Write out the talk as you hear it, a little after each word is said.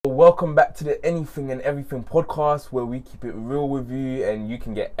welcome back to the Anything and Everything podcast, where we keep it real with you and you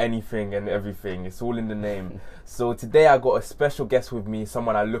can get anything and everything. It's all in the name. So today I got a special guest with me,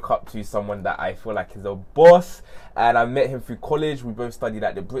 someone I look up to, someone that I feel like is a boss, and I met him through college. We both studied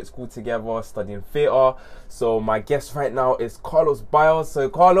at the Brit School together, studying theatre. So my guest right now is Carlos Biles. So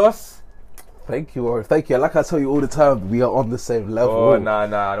Carlos, thank you, or thank you. Like I tell you all the time, we are on the same level. Oh, nah,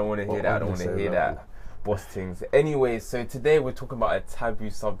 I don't want to hear that. I don't want to hear that. Boss things. Anyway, so today we're talking about a taboo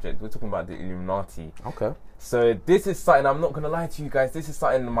subject. We're talking about the Illuminati. Okay. So this is something, I'm not going to lie to you guys, this is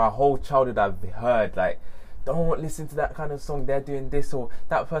something my whole childhood I've heard. Like, don't listen to that kind of song, they're doing this, or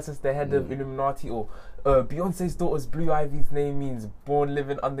that person's the head of Illuminati, or Beyonce's daughter's Blue Ivy's name means born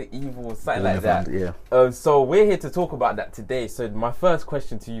living under evil, or something like that. Yeah. So we're here to talk about that today. So my first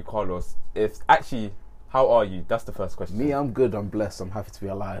question to you, Carlos, is actually, how are you? That's the first question. Me, I'm good, I'm blessed, I'm happy to be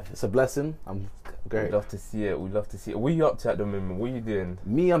alive. It's a blessing, I'm great. We'd love to see it, What are you up to at the moment? What are you doing?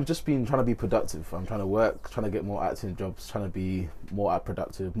 Me, I'm just trying to be productive. I'm trying to work, trying to get more acting jobs, trying to be more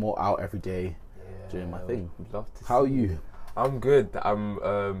productive, more out every day, doing my thing. We'd love to How are see you? I'm good.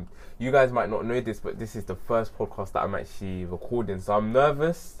 You guys might not know this, but this is the first podcast that I'm actually recording. So I'm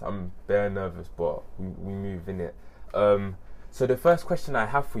nervous. I'm very nervous, but we move in it. So the first question I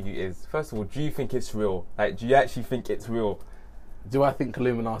have for you is, first of all, do you think it's real? Like, do you actually think it's real? Do I think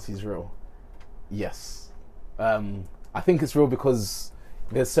Illuminati is real? Yes. I think it's real because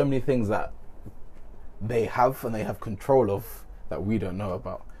there's so many things that they have and they have control of that we don't know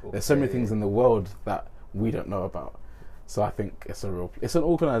about. Okay. There's so many things in the world that we don't know about. So I think it's an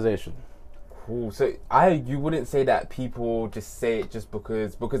organization. Cool. So you wouldn't say that people just say it just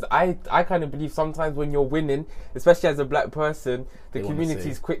because I kind of believe sometimes when you're winning, especially as a black person, the community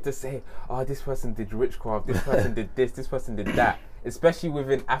is quick to say, oh, this person did witchcraft, this person did this person did that. Especially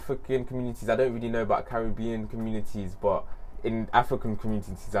within African communities. I don't really know about Caribbean communities, but in African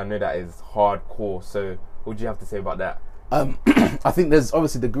communities I know that is hardcore. So what do you have to say about that? I think there's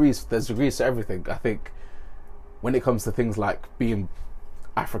obviously degrees to everything. I think when it comes to things like being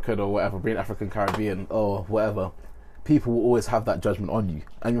African or whatever, being African Caribbean or whatever, people will always have that judgment on you,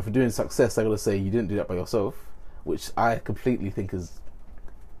 and if you're doing success they're going to say you didn't do that by yourself, which I completely think is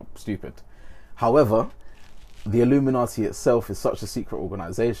stupid. However, the Illuminati itself is such a secret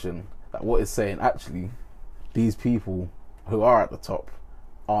organization that what it's saying, actually these people who are at the top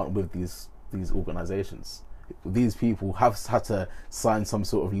aren't with these organizations. These people have had to sign some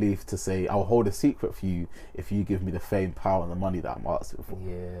sort of leaf to say, I'll hold a secret for you if you give me the fame, power and the money that I'm asking for.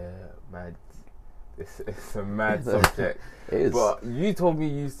 Yeah, man. It's a mad subject. It is. But you told me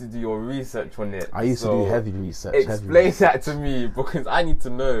you used to do your research on it. I used to do heavy research. Explain that to me, because I need to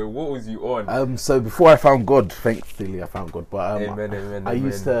know, what was you on? So before I found God, thankfully I found God, but amen. I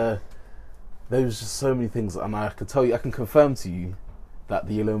used to, there was just so many things, and I can confirm to you that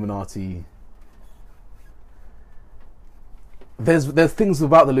the Illuminati, there's things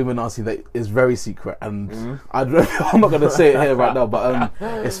about the Illuminati that is very secret, and I'm not going to say it here right now, but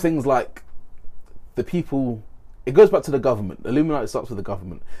it's things like the people. It goes back to the government. The Illuminati starts with the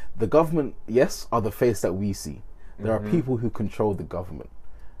government. The government, yes, are the face that we see. There are people who control the government.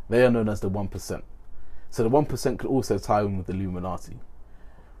 They are known as the 1%. So the 1% could also tie in with the Illuminati.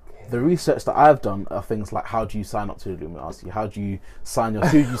 The research that I've done are things like, how do you sign up to the Illuminati? How do you sign your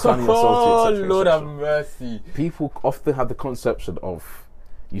soul to, Oh, etc. Lord have mercy. People often have the conception of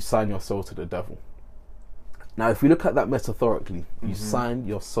you sign your soul to the devil. Now, if we look at that metaphorically, you sign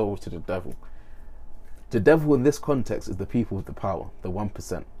your soul to the devil. The devil in this context is the people with the power, the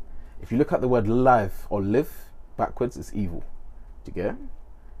 1%. If you look at the word life or live backwards, it's evil. Do you get it?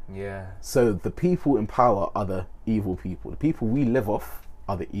 Yeah. So the people in power are the evil people. The people we live off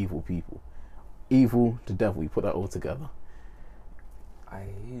are the evil people. Evil, the devil, you put that all together. I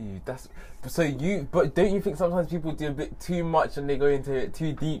hear you. But don't you think sometimes people do a bit too much and they go into it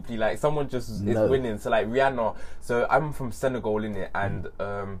too deeply? Like someone just is winning. So like Rihanna. So I'm from Senegal, innit? And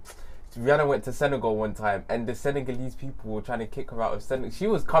Rihanna went to Senegal one time, and the Senegalese people were trying to kick her out of Senegal. She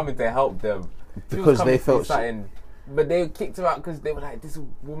was coming to help them because they felt but they kicked her out because they were like, this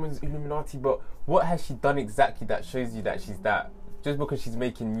woman's Illuminati. But what has she done exactly that shows you that she's that? Just because she's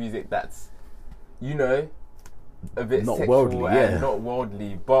making music that's, a bit not sexual worldly, and not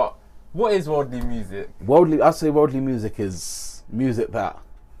worldly. But what is worldly music? I'd say worldly music is music that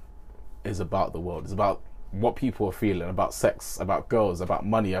is about the world. It's about what people are feeling, about sex, about girls, about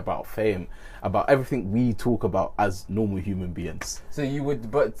money, about fame, about everything we talk about as normal human beings. So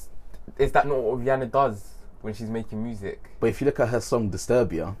but is that not what Rihanna does when she's making music? But if you look at her song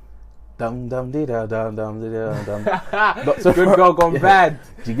Disturbia, dum dum dee da dum dum dee da dum. Good girl gone bad.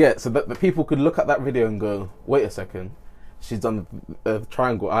 Do you get? So that the people could look at that video and go, wait a second, she's done a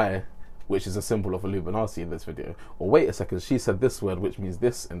triangle eye, which is a symbol of Illuminati in this video. Or wait a second, she said this word, which means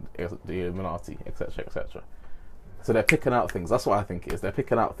this in the Illuminati, etc., etc. So they're picking out things. That's what I think it is. They're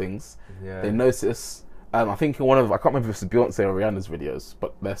picking out things. Yeah. They notice. I think in one of, I can't remember if it's Beyonce or Rihanna's videos,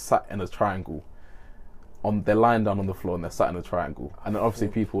 but they're sat in a triangle. They're lying down on the floor and they're sat in a triangle. And then obviously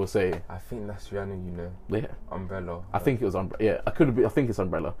people will say, I think that's Rihanna, you know. Yeah. Umbrella. I think it was Umbrella. Yeah, I think it's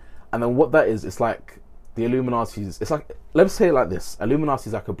Umbrella. And then what that is, it's like the Illuminati's. It's like, let's say it like this: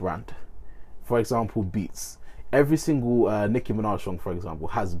 Illuminati's like a brand. For example, Beats. Every single Nicki Minaj song, for example,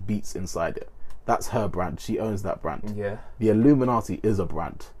 has Beats inside it. That's her brand. She owns that brand. Yeah. The Illuminati is a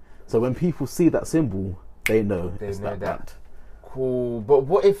brand. So when people see that symbol, they know it's that brand. Cool. But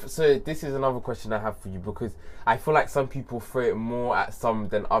what if, so this is another question I have for you, because I feel like some people throw it more at some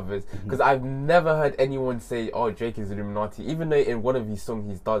than others, because I've never heard anyone say, oh, Drake is Illuminati, even though in one of his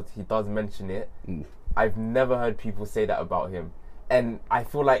songs he does mention it. I've never heard people say that about him. And I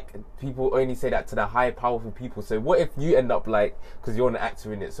feel like people only say that to the high, powerful people. So what if you end up like, because you're an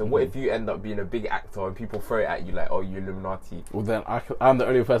actor in it, so what if you end up being a big actor and people throw it at you like, oh, you Illuminati? Well, then I'm the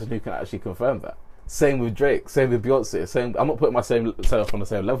only person who can actually confirm that. Same with Drake, same with Beyonce. I'm not putting myself on the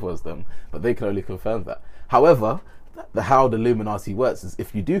same level as them, but they can only confirm that. However, how the Illuminati works is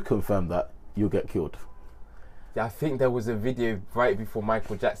if you do confirm that, you'll get killed. Yeah, I think there was a video right before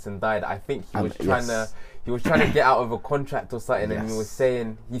Michael Jackson died. I think he was trying to get out of a contract or something,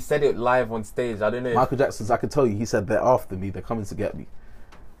 and he said it live on stage. I don't know. Michael Jackson's, I can tell you, he said they're after me, they're coming to get me.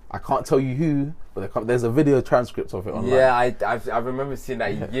 I can't tell you who, but there's a video transcript of it online. Yeah, I remember seeing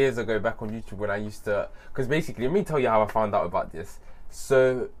that years ago back on YouTube when I used to. Because basically, let me tell you how I found out about this.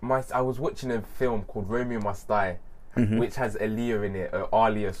 So I was watching a film called Romeo Must Die, which has Aaliyah in it,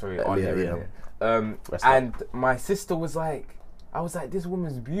 Aaliyah in it. And my sister was like, I was like, this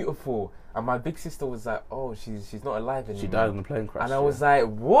woman's beautiful, and my big sister was like, oh, she's not alive anymore. She died in a plane crash. And I was like,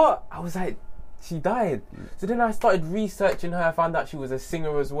 what? I was like, she died. So then I started researching her. I found out she was a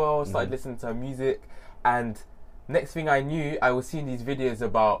singer as well. Started listening to her music, and next thing I knew, I was seeing these videos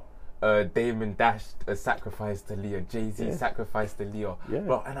about Damon Dash sacrificed to Leah, Jay-Z sacrificed to Leah.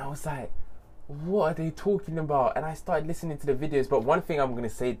 But, and I was like, what are they talking about? And I started listening to the videos. But one thing I'm gonna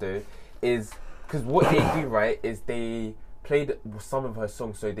say though is, because what they do right is they played some of her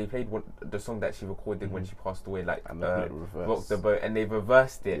songs. So they played the song that she recorded when she passed away, like Rock the Boat, and they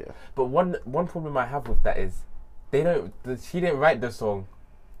reversed it. But one problem I have with that is she didn't write the song.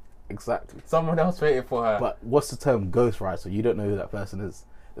 Exactly. Someone else wrote it for her. But what's the term ghostwriter? You don't know who that person is.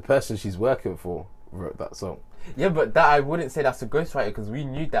 The person she's working for wrote that song. Yeah, but that I wouldn't say that's a ghostwriter, because we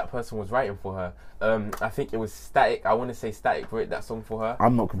knew that person was writing for her. I think it was Static. I want to say Static wrote that song for her.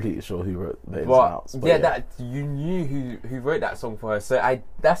 I'm not completely sure who wrote the ins and outs. But yeah, that you knew who wrote that song for her. So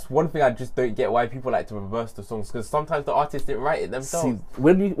that's one thing I just don't get, why people like to reverse the songs, because sometimes the artists didn't write it themselves.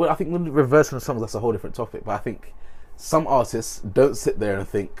 See, I think when reversing the songs, that's a whole different topic. But I think some artists don't sit there and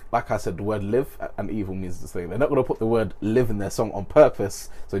think, like I said, the word live and evil means the same. They're not going to put the word live in their song on purpose,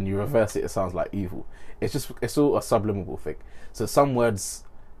 so when you reverse it, it sounds like evil. It's all a subliminal thing. So some words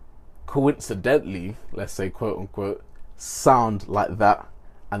coincidentally, let's say quote unquote, sound like that,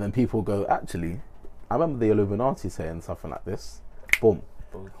 and then people go, actually, I remember the Illuminati saying something like this. Boom.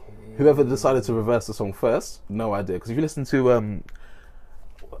 Okay. Whoever decided to reverse the song first, no idea. Because if you listen to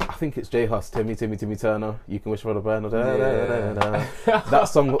I think it's J Hus, Timmy Turner, You Can Wish for the Burn. That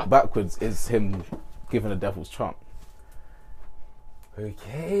song backwards is him giving a devil's chant.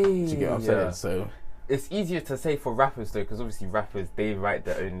 Okay. Do you get what I'm saying? So it's easier to say for rappers though, because obviously rappers, they write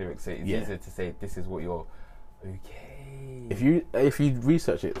their own lyrics, so it's easier to say this is what you're. Okay. If you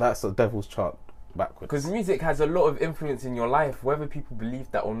research it, that's a devil's chant backwards. Because music has a lot of influence in your life, whether people believe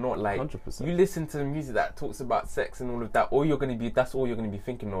that or not. Like 100%. You listen to music that talks about sex and all of that, that's all you're gonna be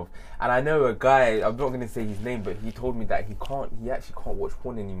thinking of. And I know a guy, I'm not gonna say his name, but he told me that he actually can't watch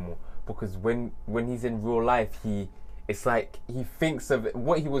porn anymore, because when he's in real life, it's like he thinks of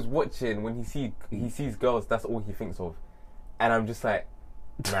what he was watching when he sees girls. That's all he thinks of, and I'm just like,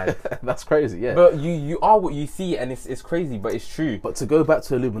 man, that's crazy. Yeah, but you are what you see, and it's crazy, but it's true. But to go back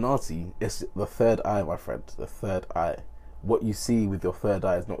to Illuminati, it's the third eye, my friend. The third eye. What you see with your third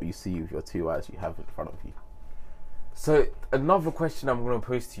eye is not what you see with your two eyes you have in front of you. So another question I'm going to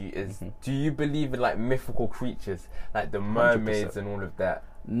pose to you is: do you believe in like mythical creatures, like the mermaids 100%. And all of that?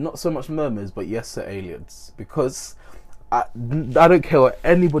 Not so much mermaids, but yes to aliens, because I don't care what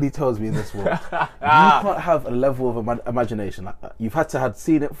anybody tells me in this world. You can't have a level of imagination like that. You've had to have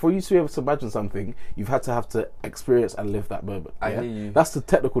seen it. For you to be able to imagine something, you've had to have to experience and live that moment. I hear you. That's the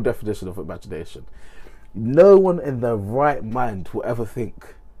technical definition of imagination. No one in their right mind will ever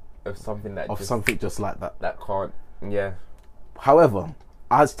think of something just like that. That can't. Yeah. However,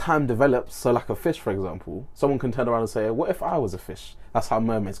 as time develops, so like a fish, for example, someone can turn around and say, what if I was a fish? That's how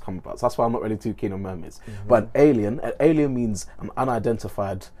mermaids come about. So that's why I'm not really too keen on mermaids. But an alien means an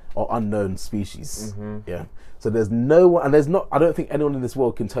unidentified or unknown species. Yeah. So there's no one, and there's not, I don't think anyone in this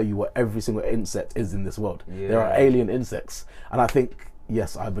world can tell you what every single insect is in this world. There are alien insects. And I think,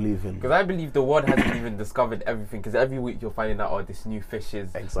 yes, I believe in. Because I believe the world hasn't even discovered everything. Because every week you're finding out, oh, this new fish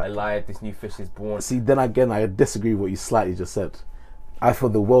is alive, this new fish is born. See, then again, I disagree with what you slightly just said. I feel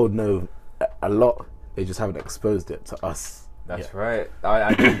the world know a lot. They just haven't exposed it to us. That's right.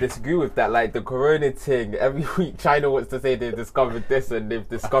 I don't disagree with that. Like the corona thing, every week China wants to say they've discovered this and they've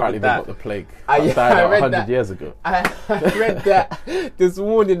discovered that. They got the plague. That died out 100 years ago. I read that this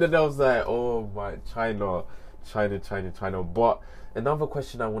morning and I was like, oh my, China. But another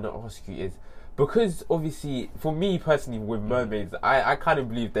question I want to ask you is, because obviously, for me personally, with mermaids, I kind of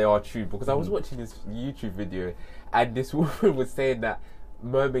believe they are true. Because I was watching this YouTube video and this woman was saying that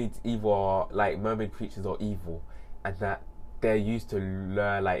mermaids mermaid creatures are evil, and that they're used to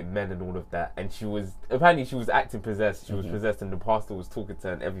lure like men and all of that. And she was acting possessed. She was possessed, and the pastor was talking to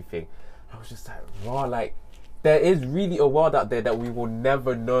her and everything. I was just like, wow, like there is really a world out there that we will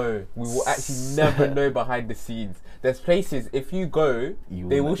never know. We will actually never know behind the scenes. There's places, if you go,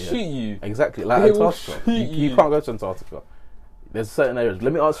 they will shoot you. Exactly, like Antarctica. You can't go to Antarctica. There's certain areas.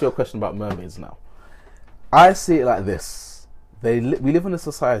 Let me ask you a question about mermaids now. I see it like this. We live in a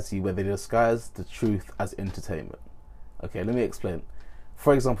society where they disguise the truth as entertainment. Okay, let me explain.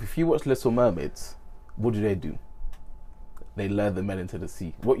 For example, if you watch Little Mermaids, what do? They lure the men into the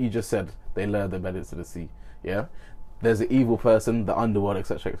sea. What you just said, they lure the men into the sea. Yeah? There's an evil person, the underworld,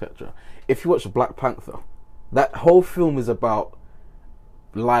 etc., etc. If you watch Black Panther, that whole film is about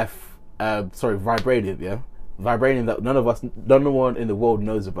vibranium, yeah? Vibranium that no one in the world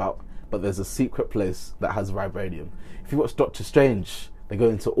knows about, but there's a secret place that has vibranium. If you watch Doctor Strange, they go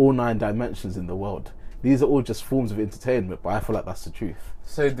into all 9 dimensions in the world. These are all just forms of entertainment, but I feel like that's the truth.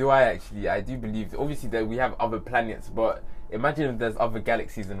 So do I actually. I do believe, obviously, that we have other planets, but imagine if there's other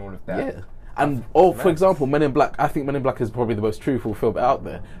galaxies and all of that. Yeah. And, for example, Men in Black. I think Men in Black is probably the most truthful film out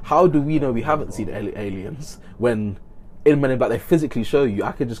there. How do we know we haven't seen aliens when in Men in Black they physically show you?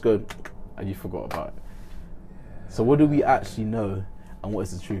 I could just go, and you forgot about it. So what do we actually know, and what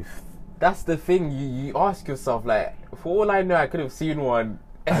is the truth? That's the thing. You ask yourself, like, for all I know, I could have seen one,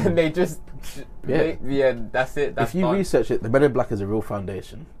 and they just... Yeah, that's it. If you research it, the Men in Black is a real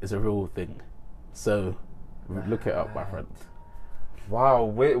foundation. It's a real thing. So, look it up, my friend. Wow,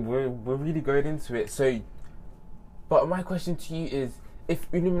 we're really going into it. So, but my question to you is, if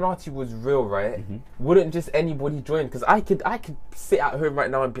Illuminati was real, right? Wouldn't just anybody join? Because I could sit at home right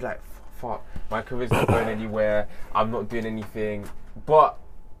now and be like, fuck, my career's not going anywhere. I'm not doing anything. But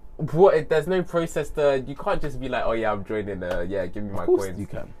what? If there's no process there, you can't just be like, oh yeah, I'm joining. Give me my coins. Of course you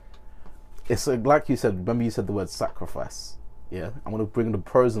can. It's like you said. Remember, you said the word sacrifice. Yeah, I'm going to bring the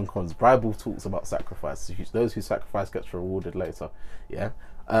pros and cons. Bible talks about sacrifice. Those who sacrifice gets rewarded later. Yeah.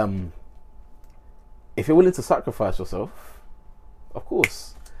 If you're willing to sacrifice yourself, of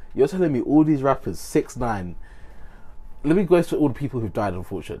course. You're telling me all these rappers, 6ix9ine. Let me go through all the people who've died,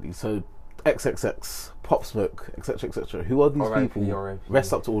 unfortunately. So, XXX, Pop Smoke, etc., etc. Who are these people?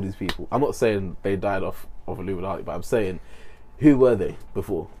 Rest up to all these people. I'm not saying they died of Illuminati, but I'm saying, who were they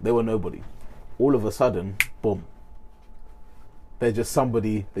before? They were nobody. All of a sudden, boom. They're just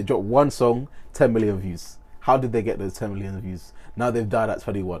somebody. They dropped one song, 10 million views. How did they get those 10 million views? Now they've died at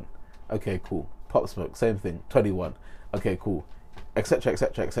 21. Okay, cool. Pop Smoke, same thing, 21. Okay, cool. Etc.,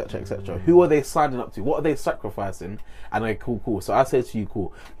 etc., etc., etc. Who are they signing up to? What are they sacrificing? And like, cool. So I say to you,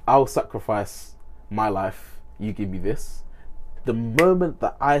 cool, I'll sacrifice my life. You give me this. The moment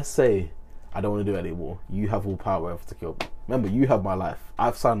that I say I don't want to do it anymore, you have all power to kill me. Remember, you have my life.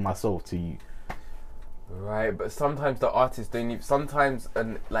 I've signed my soul to you. Right, but sometimes the artists don't even... Sometimes,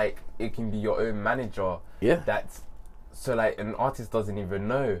 it can be your own manager. Yeah. That's... So, an artist doesn't even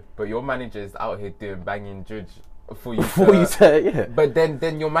know. But your manager is out here doing banging judge for you. Before you say it, yeah. But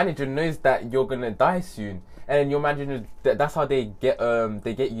then your manager knows that you're going to die soon. And your manager, that's how they get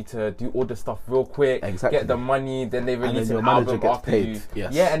you to do all the stuff real quick, get the money, then they release an album after you.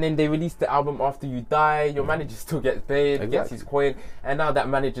 Yes. Yeah, and then they release the album after you die. Your manager still gets paid, gets his coin, and now that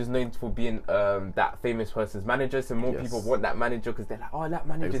manager's known for being that famous person's manager, so more people want that manager because they're like, oh, that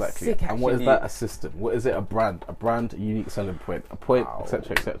manager's sick, actually. And what is that? A system. What is it? A brand, a unique selling point,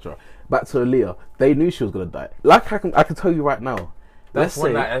 etc., etc. Back to Aaliyah, they knew she was gonna die. Like I can tell you right now. That's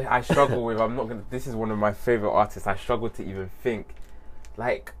one that I struggle with. I'm not gonna. This is one of my favorite artists. I struggle to even think,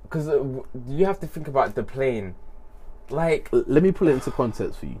 because you have to think about the plane. Let me put it into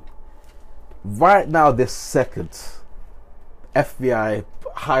context for you. Right now, this second, FBI,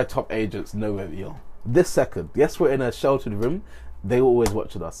 high top agents know where we are. This second, yes, we're in a sheltered room. They always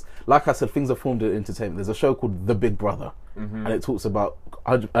watching us. Like I said, things are formed in entertainment. There's a show called The Big Brother, and it talks about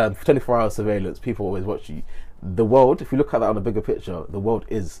 24-hour surveillance. People always watch you. The world, if you look at that on a bigger picture, the world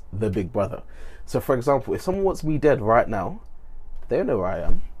is the Big Brother. So, for example, if someone wants me dead right now, they know where I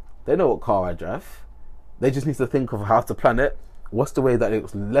am. They know what car I drive. They just need to think of how to plan it. What's the way that it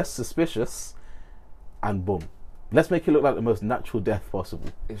looks less suspicious, and boom. Let's make it look like the most natural death possible.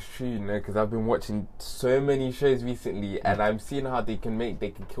 It's true, you know, because I've been watching so many shows recently, and I'm seeing how they can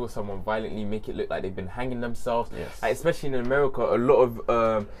kill someone violently, make it look like they've been hanging themselves. Yes. Like, especially in America, a lot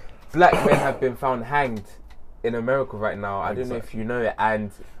of black men have been found hanged in America right now. I don't know if you know it,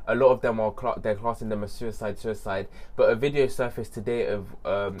 and a lot of them are they're classing them as suicide. But a video surfaced today of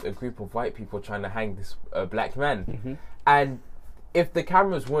a group of white people trying to hang this black man, and if the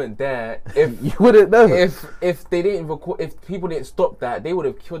cameras weren't there, if you wouldn't know. If they didn't record, if people didn't stop that, they would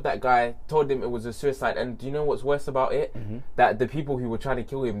have killed that guy, told him it was a suicide. And do you know what's worse about it? That the people who were trying to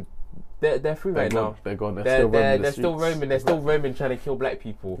kill him, they're free right now. They're gone. They're still roaming. They're still roaming, trying to kill black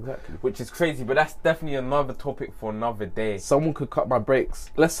people. Exactly. Which is crazy. But that's definitely another topic for another day. Someone could cut my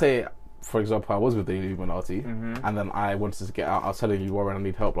brakes. Let's say, for example, I was with the Illuminati, and then I wanted to get out. I was telling you, Warren, I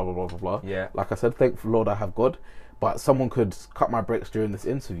need help. Blah blah blah blah blah. Yeah. Like I said, thank the Lord I have God. But someone could cut my brakes during this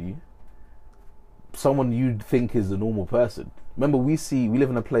interview. Someone you'd think is a normal person. Remember, we live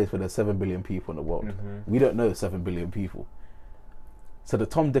in a place where there's 7 billion people in the world. We don't know 7 billion people. So the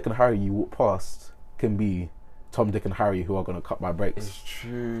Tom, Dick and Harry you walk past can be Tom, Dick and Harry who are going to cut my brakes. It's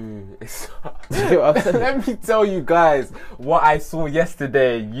true. Let me tell you guys what I saw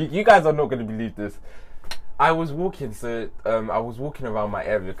yesterday. You guys are not going to believe this. I was walking, I was walking around my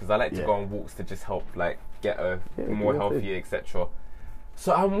area because I like to go on walks to just help, like, get more healthier, etc.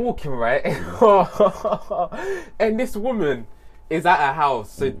 So I'm walking, right, and this woman is at a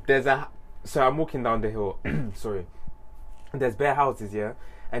house. So I'm walking down the hill. Sorry, there's bare houses, yeah,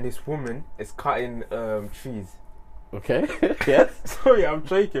 and this woman is cutting trees. Okay. Yes. Sorry, I'm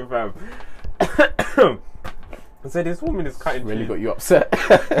joking, fam. So this woman is cutting really trees. got you upset.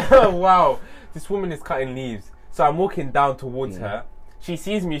 Wow. This woman is cutting leaves. So I'm walking down towards her. She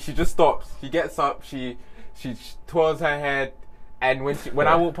sees me, she just stops. She gets up, she twirls her head, and when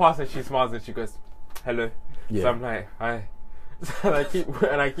I walk past her, she smiles and she goes, "Hello." Yeah. So I'm like, "Hi." So I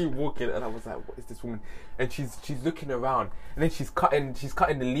keep walking, and I was like, "What is this woman?" And she's looking around, and then she's cutting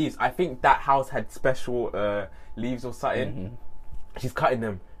the leaves. I think that house had special leaves or something. She's cutting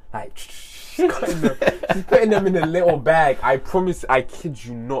them. Like, she's cutting them. She's putting them in a little bag. I promise, I kid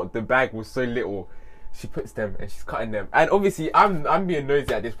you not, the bag was so little. She puts them and she's cutting them. And obviously, I'm being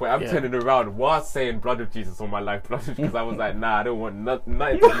nosy at this point. I'm turning around whilst saying blood of Jesus on my life. Because I was like, nah, I don't want nothing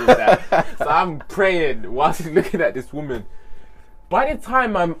to do with that. So I'm praying whilst looking at this woman. By the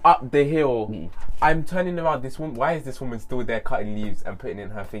time I'm up the hill, I'm turning around. This woman, why is this woman still there cutting leaves and putting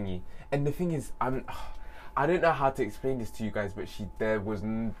in her thingy? And the thing is, I don't know how to explain this to you guys, but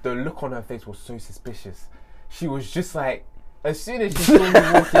the look on her face was so suspicious. She was just like, as soon as she saw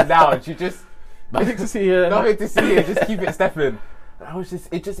me walking down, she just nothing to see here. Nothing to see here. Just keep it stepping.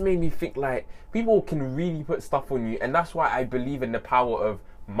 It just made me think, like, people can really put stuff on you, and that's why I believe in the power of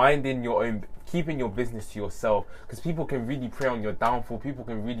minding your own, keeping your business to yourself, because people can really prey on your downfall. People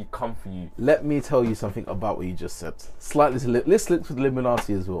can really come for you. Let me tell you something about what you just said. Let's look to the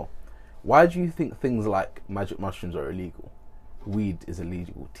Illuminati as well. Why do you think things like magic mushrooms are illegal? Weed is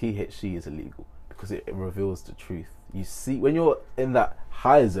illegal. THC is illegal because it reveals the truth. You see, when you're in that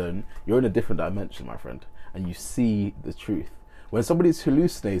high zone, you're in a different dimension, my friend, and you see the truth. When somebody's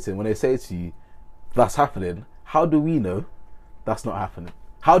hallucinating, when they say to you, "That's happening," how do we know that's not happening?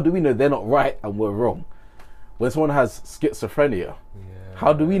 How do we know they're not right and we're wrong? When someone has schizophrenia,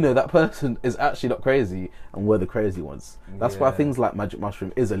 how do we know that person is actually not crazy and we're the crazy ones? That's why things like magic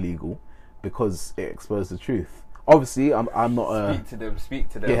mushroom is illegal, because it exposes the truth. Obviously, I'm not a... Speak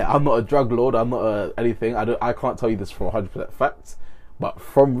to them. Yeah, I'm not a drug lord. I'm not anything. I can't tell you this for 100% fact. But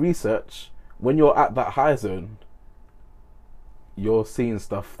from research, when you're at that high zone, you're seeing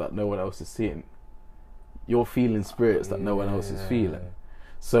stuff that no one else is seeing. You're feeling spirits that no one else is feeling.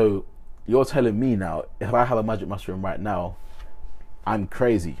 So you're telling me now, if I have a magic mushroom right now, I'm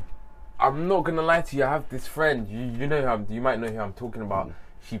crazy. I'm not gonna lie to you. I have this friend. You know you might know who I'm talking about.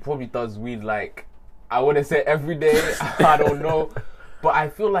 She probably does weed, like, I wouldn't say every day. I don't know, but I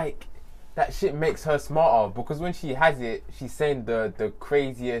feel like that shit makes her smarter, because when she has it, she's saying the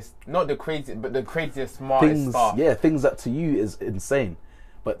craziest, not the craziest, but the craziest, smartest stuff. Yeah, things that to you is insane,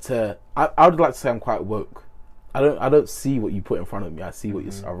 but I would like to say I'm quite woke. I don't see what you put in front of me. I see what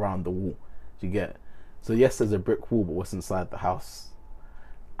is around the wall. Do you get? So yes, there's a brick wall, but what's inside the house?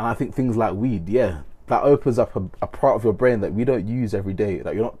 And I think things like weed, yeah, that opens up a part of your brain that we don't use every day,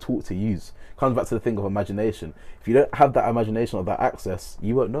 that you're not taught to use. Comes back to the thing of imagination. If you don't have that imagination or that access,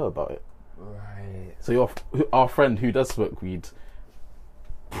 you won't know about it. Right. So our friend who does smoke weed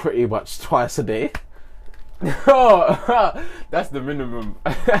pretty much twice a day. Oh, that's the minimum.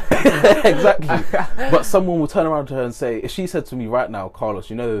 Exactly. But someone will turn around to her and say, if she said to me right now,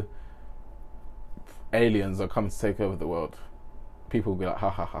 Carlos, you know, aliens are coming to take over the world, people will be like, ha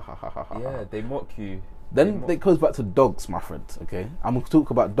ha ha ha ha ha. Yeah, they mock you. Then it goes back to dogs, my friend. Okay, I'm going to talk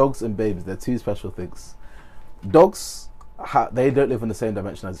about dogs and babies. They're two special things. Dogs, they don't live in the same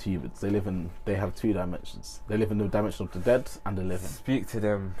dimension as humans. They have two dimensions. They live in the dimension of the dead and the living. Speak to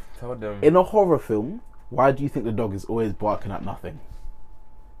them. Tell them. In a horror film, why do you think the dog is always barking at nothing?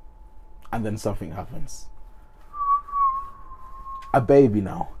 And then something happens. A baby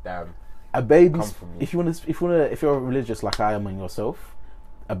now. Damn. A baby. If you're religious like I am and yourself,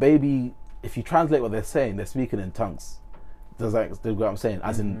 a baby. If you translate what they're saying, they're speaking in tongues. Does that get what I'm saying?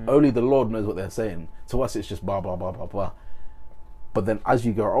 As in, only the Lord knows what they're saying. To us, it's just blah blah blah blah blah. But then, as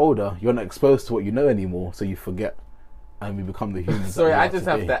you grow older, you're not exposed to what you know anymore, so you forget. And we become the humans. Sorry, I just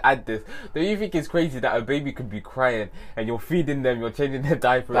have to add this. Do you think it's crazy that a baby could be crying and you're feeding them, you're changing their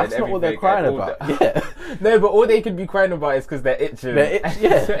diaper That's and everything? That's not what they're crying about. Yeah. No, but all they could be crying about is because they're itching.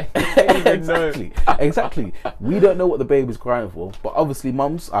 Yeah. Exactly. We don't know what the baby's crying for, but obviously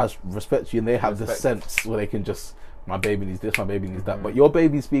mums, I respect you, and they have the sense where they can just, my baby needs this, my baby needs that. But your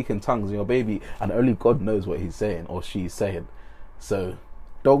baby speaks in tongues, and your baby, and only God knows what he's saying or she's saying. So,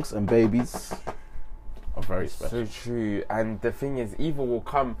 dogs and babies are very special. So true. And the thing is, evil will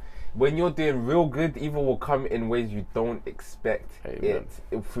come when you're doing real good. Evil will come in ways you don't expect. Amen.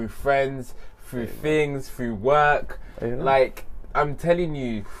 It through friends, through things, through work. Amen. Like, I'm telling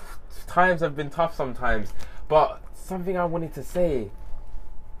you, times have been tough sometimes. But something I wanted to say.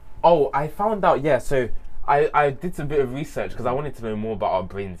 Oh, I found out. Yeah, so I did some bit of research because I wanted to know more about our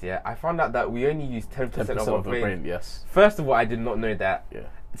brains. Yeah, I found out that we only use 10% of our brain. Yes. First of all, I did not know that. Yeah.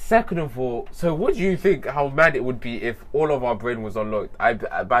 Second of all, so what do you think how mad it would be if all of our brain was unlocked? By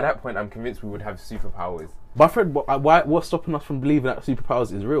that point, I'm convinced we would have superpowers. My friend, what's stopping us from believing that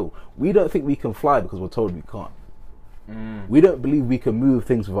superpowers is real? We don't think we can fly because we're told we can't. We don't believe we can move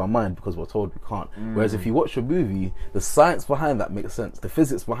things with our mind because we're told we can't. Whereas if you watch a movie, the science behind that makes sense. The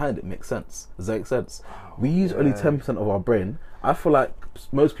physics behind it makes sense. Does that make sense? We use only 10% of our brain. I feel like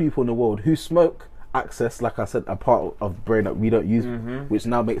most people in the world who smoke access, like I said, a part of the brain that we don't use, which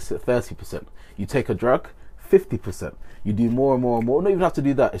now makes it 30%. You take a drug, 50%. You do more and more and more. You don't even have to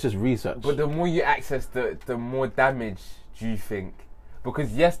do that. It's just research. But the more you access, the more damage do you think?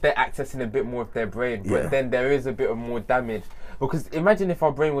 Because yes, they're accessing a bit more of their brain, but then there is a bit of more damage. Because imagine if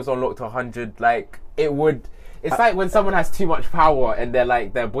our brain was unlocked to 100, like it would. It's like when someone has too much power and they're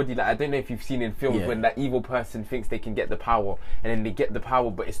like their body. Like I don't know if you've seen in films when that evil person thinks they can get the power, and then they get the power,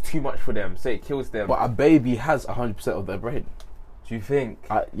 but it's too much for them, so it kills them. But a baby has 100% of their brain. Do you think?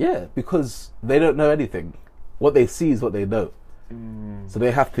 Yeah, because they don't know anything. What they see is what they know. So they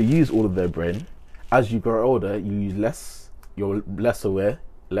have to use all of their brain. As you grow older, you use less. You're less aware,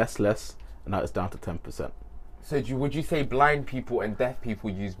 less, and now it's down to 10%. So would you say blind people and deaf people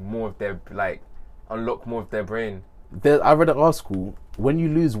use more of their, unlock more of their brain? I read an article, when you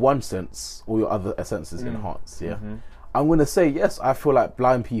lose one sense, all your other senses enhance, I'm going to say, yes, I feel like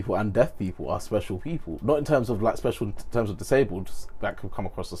blind people and deaf people are special people. Not in terms of, special in terms of disabled, that could come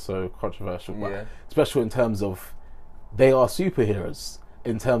across as so controversial, but special in terms of they are superheroes.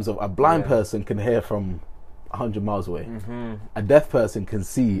 In terms of a blind person can hear from 100 miles away. A deaf person can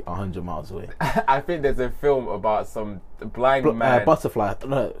see 100 miles away. I think there's a film about some blind man. Butterfly.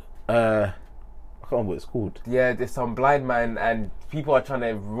 No, I can't remember what it's called. Yeah, there's some blind man and people are trying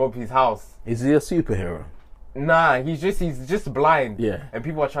to rob his house. Is he a superhero? Nah, he's just blind. Yeah. And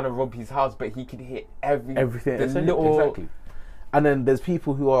people are trying to rob his house, but he can hear everything. Exactly. And then there's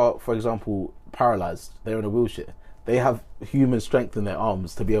people who are, for example, paralyzed. They're in a wheelchair. They have human strength in their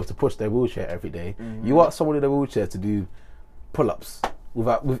arms to be able to push their wheelchair every day. You ask someone in a wheelchair to do pull-ups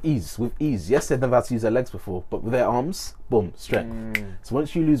with ease. Yes, they've never had to use their legs before, but with their arms, boom, strength. So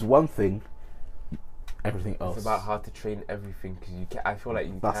once you lose one thing, everything else. It's about how to train everything, because I feel like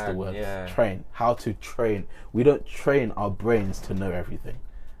you That's the word. Yeah. Train. How to train. We don't train our brains to know everything.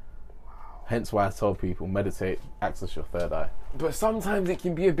 Hence why I tell people, meditate, access your third eye. But sometimes it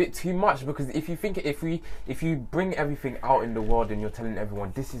can be a bit too much, because if you bring everything out in the world and you're telling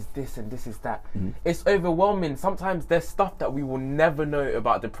everyone this is this and this is that, it's overwhelming. Sometimes there's stuff that we will never know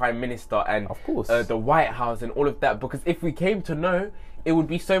about the Prime Minister and of course the White House and all of that, because if we came to know, it would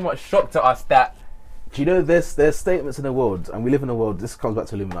be so much shock to us that Do you know there's statements in the world, and we live in a world, this comes back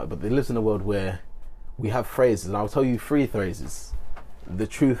to Illuminati, but they live in a world where we have phrases, and I'll tell you 3 phrases. The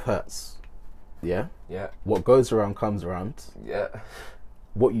truth hurts. Yeah? Yeah. What goes around comes around. Yeah.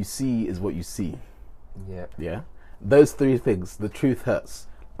 What you see is what you see. Yeah. Yeah? Those 3 things, the truth hurts.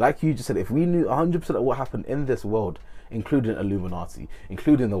 Like you just said, if we knew 100% of what happened in this world, including Illuminati,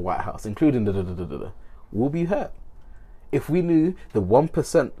 including the White House, including we'll be hurt. If we knew the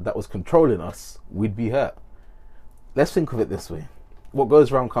 1% that was controlling us, we'd be hurt. Let's think of it this way. What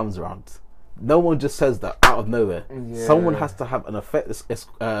goes around comes around. No one just says that out of nowhere. Yeah. Someone has to have an effect. It's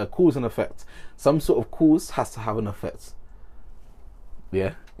cause and effect. Some sort of cause has to have an effect.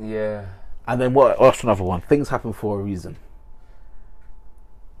 Yeah? Yeah. And then what's another one? Things happen for a reason.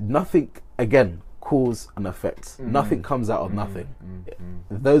 Nothing, again, cause and effect. Nothing comes out of nothing.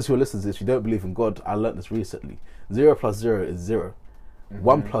 Those who are listening to this, if you don't believe in God, I learned this recently. 0 plus 0 is 0.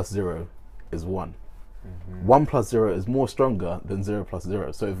 1 plus 0 is 1. 1 plus 0 is more stronger than 0 plus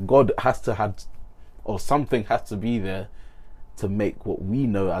 0. So if God has to have, or something has to be there to make what we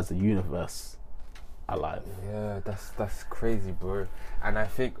know as a universe alive. Yeah, that's crazy, bro. And I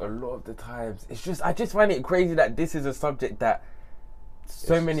think a lot of the times I just find it crazy that this is a subject that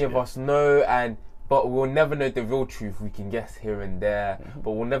so many of us know, but we'll never know the real truth. We can guess here and there,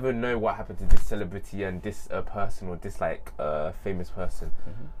 but we'll never know what happened to this celebrity and this person or this famous person.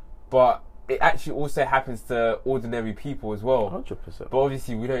 But it actually also happens to ordinary people as well. 100%. But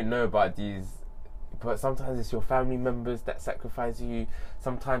obviously we don't know about these. But sometimes it's your family members that sacrifice you.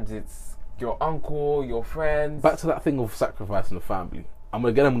 Sometimes it's your uncle, your friends. Back to that thing of sacrificing the family. I'm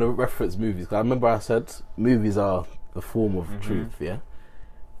going to reference movies, because I remember I said movies are the form of truth, yeah?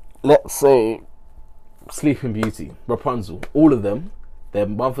 Let's say Sleeping Beauty, Rapunzel, all of them, their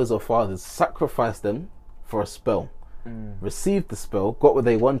mothers or fathers sacrificed them for a spell. Received the spell, got what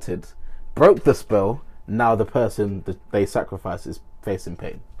they wanted, broke the spell, now the person that they sacrificed is facing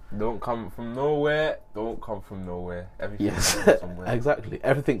pain. Don't come from nowhere. Everything comes from somewhere. Exactly.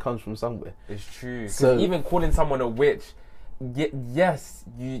 Everything comes from somewhere. It's true. So even calling someone a witch, yes,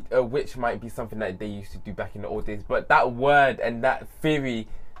 a witch might be something that they used to do back in the old days, but that word and that theory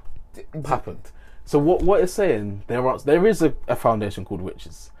happened. So what is saying there is a foundation called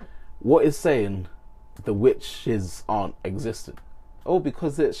witches. What is saying the witches aren't existent? Oh,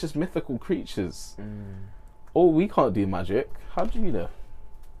 because it's just mythical creatures. Oh, we can't do magic. How do you know?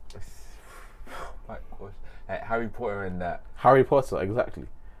 My gosh, like Harry Potter and that. Harry Potter, exactly.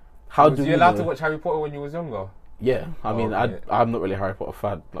 Was you allowed to watch Harry Potter when you was younger? Yeah, I mean, okay. I'm not really a Harry Potter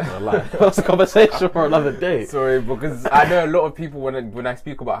fan, not gonna lie. That's a conversation for another day. Sorry, because I know a lot of people when I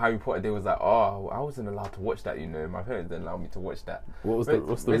speak about Harry Potter, they was like, "Oh, I wasn't allowed to watch that." You know, my parents didn't allow me to watch that. What's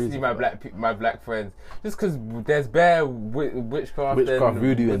the reason? My black friends, just because there's bare witchcraft,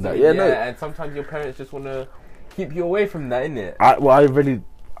 voodoo, and that. Yeah, and sometimes your parents just want to keep you away from that, innit?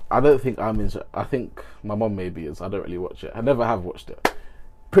 I don't think I'm into. I think my mum maybe is. I don't really watch it. I never have watched it.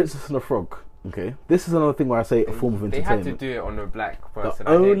 Princess and the Frog. Okay, this is another thing where I say a form of entertainment. They had to do it on a black person.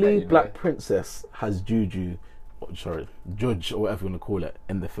 The only black princess has juju, judge or whatever you want to call it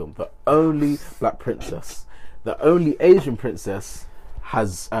in the film. The only black princess. The only Asian princess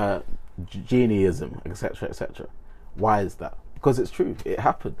has genieism, etc., etc. Why is that? Because it's true. It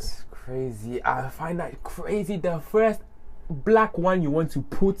happens. It's crazy. I find that crazy. The first black one you want to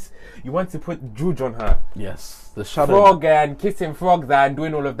put juju on her. Yes, the shadow frog and kissing frogs and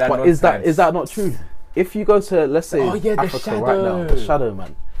doing all of that. But is that not true? If you go to, let's say, Africa right now, the shadow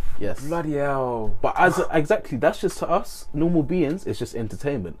man. Yes. Bloody hell. But exactly, that's just to us normal beings. It's just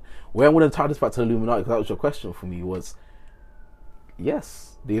entertainment. Where I want to tie this back to Illuminati, because that was your question for me, was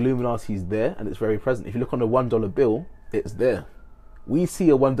yes, the Illuminati is there and it's very present. If you look on the $1 bill, it's there. We see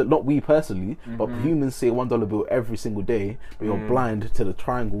a $1, not we personally, but humans see a $1 bill every single day, but you're blind to the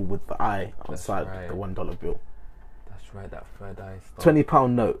triangle with the eye outside the $1 bill. That's right, that third eye stuff.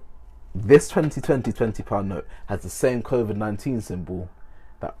 £20 note. This 2020 £20 note has the same COVID-19 symbol,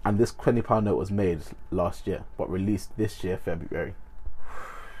 and this £20 note was made last year, but released this year, February.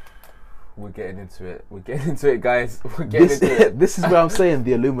 We're getting into it, guys. We're getting into it. This is where I'm saying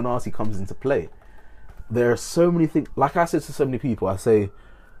the Illuminati comes into play. There are so many things, like I said to so many people, I say,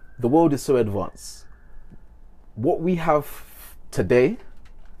 the world is so advanced. What we have today,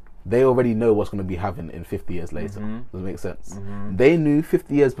 they already know what's going to be having in 50 years later. Does it make sense? They knew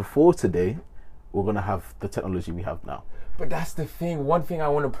 50 years before today, we're going to have the technology we have now. But that's the thing. One thing I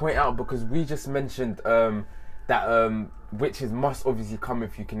want to point out, because we just mentioned that witches must obviously come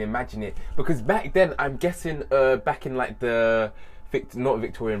if you can imagine it. Because back then, I'm guessing back in like the... not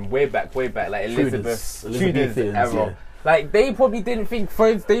Victorian, way back, like Elizabeth's era. Like, they probably didn't think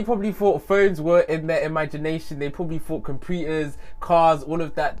phones, they probably thought phones were in their imagination. They probably thought computers, cars, all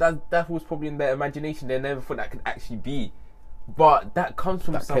of that was probably in their imagination. They never thought that could actually be. But that comes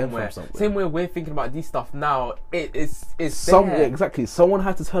from somewhere. Same way we're thinking about this stuff now, it's there. Yeah, exactly. Someone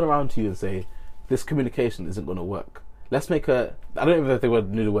had to turn around to you and say, this communication isn't going to work. Let's make I don't even know if they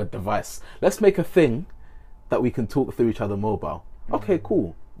would know the word device. Let's make a thing that we can talk through each other mobile. Okay,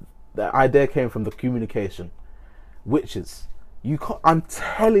 cool. The idea came from the communication. Witches. I'm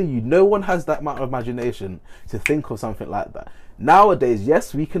telling you, no one has that amount of imagination to think of something like that. Nowadays,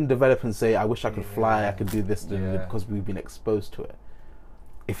 yes, we can develop and say, I wish I could fly, I could do this, because we've been exposed to it.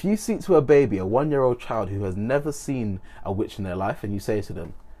 If you speak to a baby, a 1-year-old child who has never seen a witch in their life, and you say to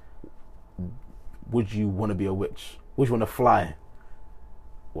them, would you want to be a witch? Would you want to fly?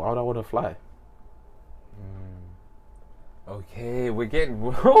 Why would I want to fly? Okay, we're getting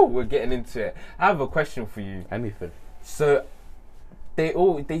into it. I have a question for you. Anything. So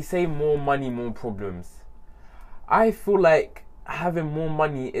they say more money, more problems. I feel like having more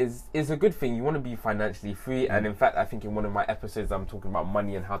money is a good thing. You want to be financially free, and in fact, I think in one of my episodes I'm talking about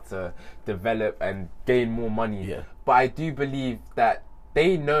money and how to develop and gain more money. Yeah. But I do believe that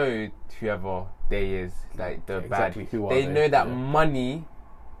they know, whoever they is, like the exactly bad, who they are know that money.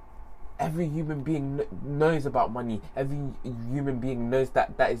 Every human being knows about money. Every human being knows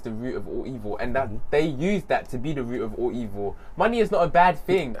that is the root of all evil, and that they use that to be the root of all evil. Money is not a bad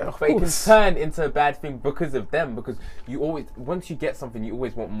thing, but it can turn into a bad thing because of them. Because you always, once you get something, you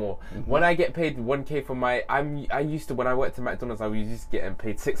always want more. When I get paid 1K for my, I used to, when I worked at McDonald's, I was used to getting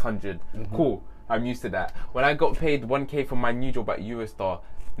paid 600. Cool, I'm used to that. When I got paid 1K for my new job at Eurostar,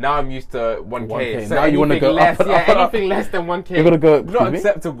 now I'm used to 1K. So now you want to go less, up, anything less than 1K. You're gonna go not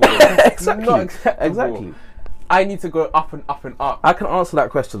acceptable. Exactly. Not acceptable. Exactly. I need to go up and up and up. I can answer that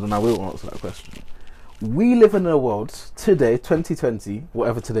question, and I will answer that question. We live in a world today, 2020,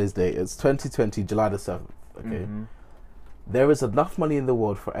 whatever today's date is, 2020, July the 7th. Okay. There is enough money in the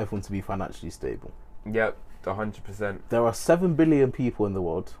world for everyone to be financially stable. Yep, 100%. There are 7 billion people in the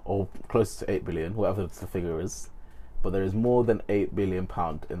world, or close to 8 billion, whatever the figure is. But there is more than £8 billion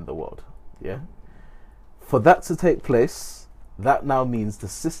in the world. Yeah. For that to take place, that now means the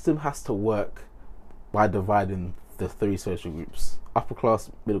system has to work by dividing the 3 social groups: upper class,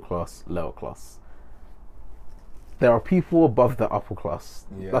 middle class, lower class. There are people above the upper class.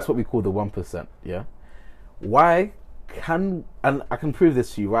 Yeah. That's what we call the 1%. Yeah. Why and I can prove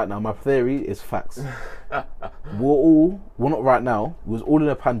this to you right now. My theory is facts. We're not right now. We was all in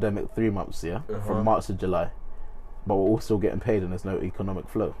a pandemic 3 months. Yeah. From March to July. But we're all still getting paid and there's no economic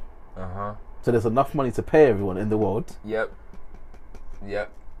flow. So there's enough money to pay everyone in the world. Yep.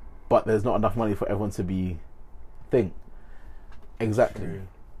 But there's not enough money for everyone to be Exactly. True.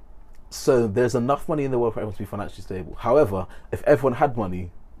 So there's enough money in the world for everyone to be financially stable. However, if everyone had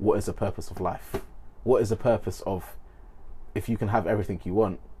money, what is the purpose of life? What is the purpose of, if you can have everything you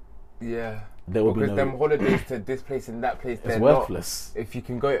want? Yeah. There will be no... them holidays to this place and that place, it's worthless. If you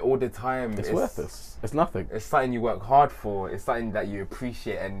can go all the time, it's worthless. It's nothing. It's something you work hard for. It's something that you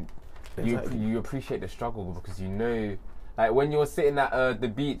appreciate, and you appreciate the struggle, because you know, like when you're sitting at the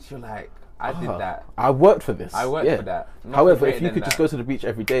beach, you're like, I did that. I worked for this. I worked for that. However, if you could just go to the beach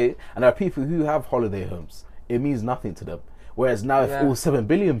every day, and there are people who have holiday homes, it means nothing to them. Whereas now, if all 7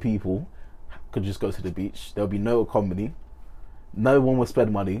 billion people could just go to the beach, there'll be no economy. No one will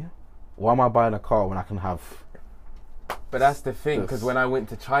spend money. Why am I buying a car when I can have... But that's the thing, because when I went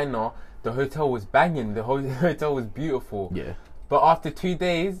to China, the hotel was banging. The whole hotel was beautiful. Yeah. But after 2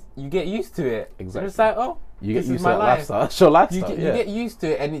 days, you get used to it. Exactly. It's like, oh, you get used to that lifestyle. It's your lifestyle. You get used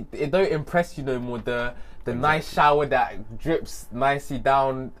to it, and it don't impress you no more. The nice shower that drips nicely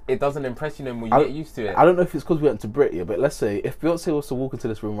down, it doesn't impress you no more. You get used to it. I don't know if it's because we went to Brit here, but let's say if Beyonce was to walk into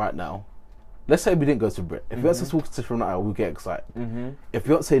this room right now, let's say we didn't go to Brit. If Beyonce was to walk into this room right now, we'd get excited. If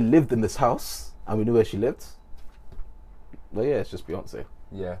Beyonce lived in this house and we knew where she lived, well, yeah, it's just Beyonce.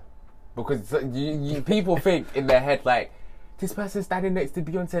 Yeah, because people think in their head like, this person's standing next to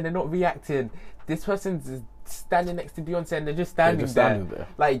Beyonce and they're not reacting. This person's standing next to Beyonce and they're just standing there.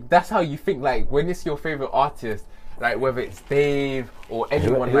 Like, that's how you think, like, when it's your favourite artist, like, whether it's Dave or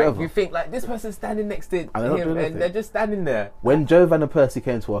anyone, like, you think, like, this person's standing next to him and they're just standing there. When Jovan and Percy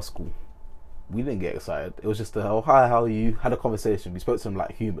came to our school, we didn't get excited. It was just oh, hi, how are you? Had a conversation. We spoke to them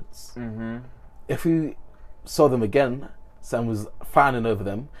like humans. If we saw them again, Sam was fanning over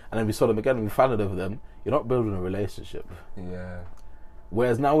them, and then we saw them again and we fanned over them, you're not building a relationship. Yeah.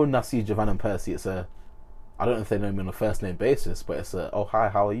 Whereas now when I see Jovan and Percy, it's I don't know if they know me on a first name basis, but it's oh, hi,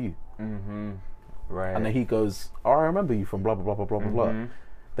 how are you? Right. And then he goes, oh, I remember you from blah blah blah blah blah blah.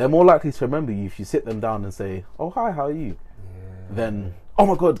 they're more likely to remember you if you sit them down and say, "Oh, hi, how are you?" Then, "Oh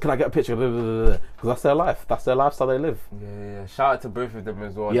my God, can I get a picture?" Because that's their life. That's their lifestyle they live. Yeah. Shout out to both of them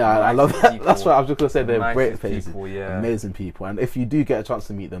as well. Yeah, I love that. People. That's what I was just gonna say. They're great people, amazing people. And if you do get a chance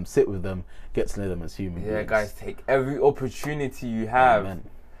to meet them, sit with them, get to know them as human beings. Guys, take every opportunity you have. Amen.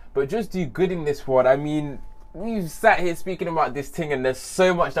 But just do good in this world. I mean, we've sat here speaking about this thing, and there's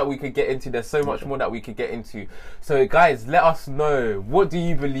so much that we could get into. There's so much more that we could get into. So guys, let us know, what do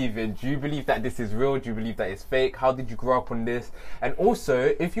you believe in? Do you believe that this is real? Do you believe that it's fake? How did you grow up on this? And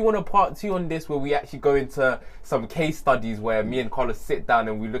also, if you want a part 2 on this, where we actually go into some case studies where me and Carlos sit down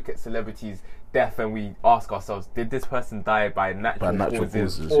and we look at celebrities' death and we ask ourselves, did this person die by natural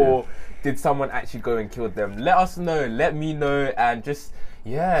causes, or did someone actually go and kill them? Let us know, let me know, and just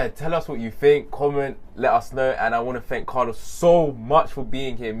tell us what you think, comment, let us know. And I want to thank Carlos so much for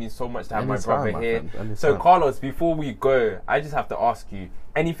being here. It means so much to have my brother here. So Carlos, before we go, I just have to ask you,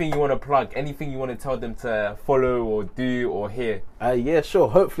 anything you want to plug, anything you want to tell them to follow or do or hear? Yeah, sure.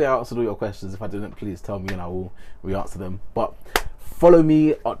 Hopefully I answered all your questions. If I didn't, please tell me and I will re-answer them. But follow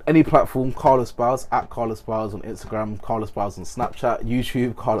me on any platform, Carlos Bowles, at Carlos Bowles on Instagram, Carlos Bowles on Snapchat,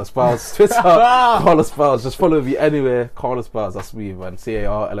 YouTube, Carlos Bowles, Twitter, Carlos Bowles. Just follow me anywhere, Carlos Bowles. That's me, man.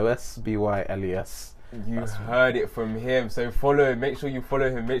 CarlosByles. You heard it from him. So follow him. Make sure you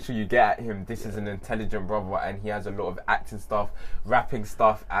follow him. Make sure you get at him. This is an intelligent brother, and he has a lot of acting stuff, rapping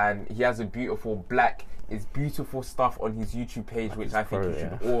stuff, and he has a beautiful beautiful stuff on his YouTube page, which I think you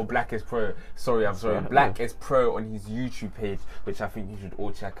should all Black is Pro. Black is Pro on his YouTube page, which I think you should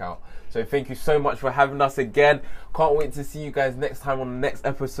all check out. So thank you so much for having us again. Can't wait to see you guys next time on the next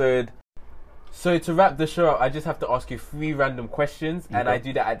episode. So to wrap the show up, I just have to ask you 3 random questions, and I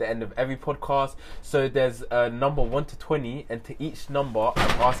do that at the end of every podcast. So there's a number 1 to 20, and to each number,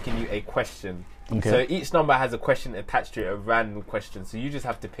 I'm asking you a question. So each number has a question attached to it, a random question. So you just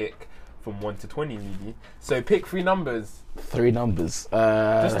have to pick from 1 to 20, really. So pick 3 numbers. 3 numbers.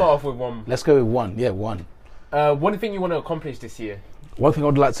 Just start off with 1. Let's go with 1. Yeah, 1. One thing you want to accomplish this year? One thing I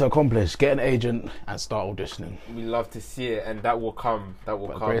would like to accomplish: get an agent and start auditioning. We love to see it, and that will come. That will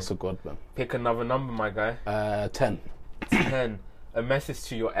come. Grace of God, man. Pick another number, my guy. 10. 10. A message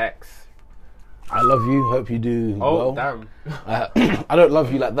to your ex. I love you. Hope you do well. Damn. I don't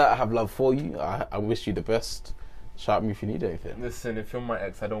love you like that. I have love for you. I wish you the best. Shout me if you need anything. Listen, if you're my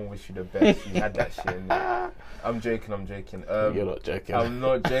ex, I don't wish you the best. You had that shit in there. I'm joking. You're not joking. I'm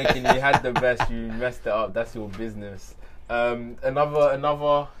not joking. You had the best. You messed it up. That's your business. Another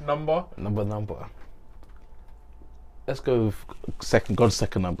number. Number. Let's go with God's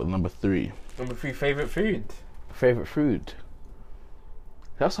second number 3. Number 3. Favorite food. Favorite food.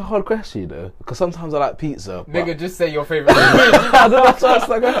 That's a hard question, though, because sometimes I like pizza. Nigga, just say your favorite food. I don't have to ask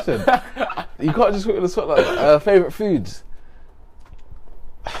that question. You can't just put it in the spot like that. Favorite foods.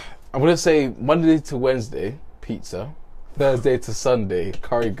 I'm gonna say Monday to Wednesday, pizza. Thursday to Sunday,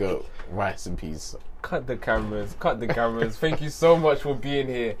 curry goat, rice and peas. Cut the cameras. Thank you so much for being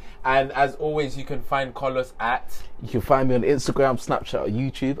here. And as always, you can find Carlos at... You can find me on Instagram, Snapchat, or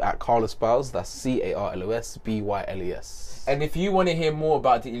YouTube at Carlos Bowles. That's CarlosByles. And if you want to hear more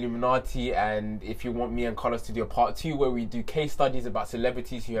about the Illuminati, and if you want me and Carlos to do a part 2 where we do case studies about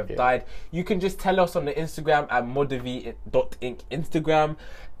celebrities who have died, you can just tell us on the Instagram at modevi.inc Instagram.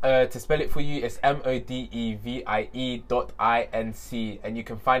 To spell it for you, it's MODEVIE.INC, and you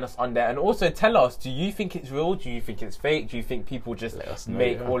can find us on there. And also tell us, do you think it's real? Do you think it's fake? Do you think people just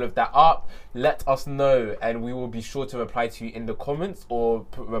make all of that up? Let us know, and we will be sure to reply to you in the comments or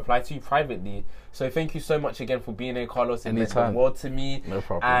reply to you privately. So thank you so much again for being here, Carlos. It meant the world to me. No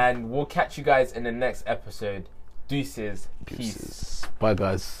problem. And we'll catch you guys in the next episode. Deuces. Peace. Bye,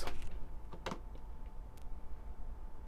 guys.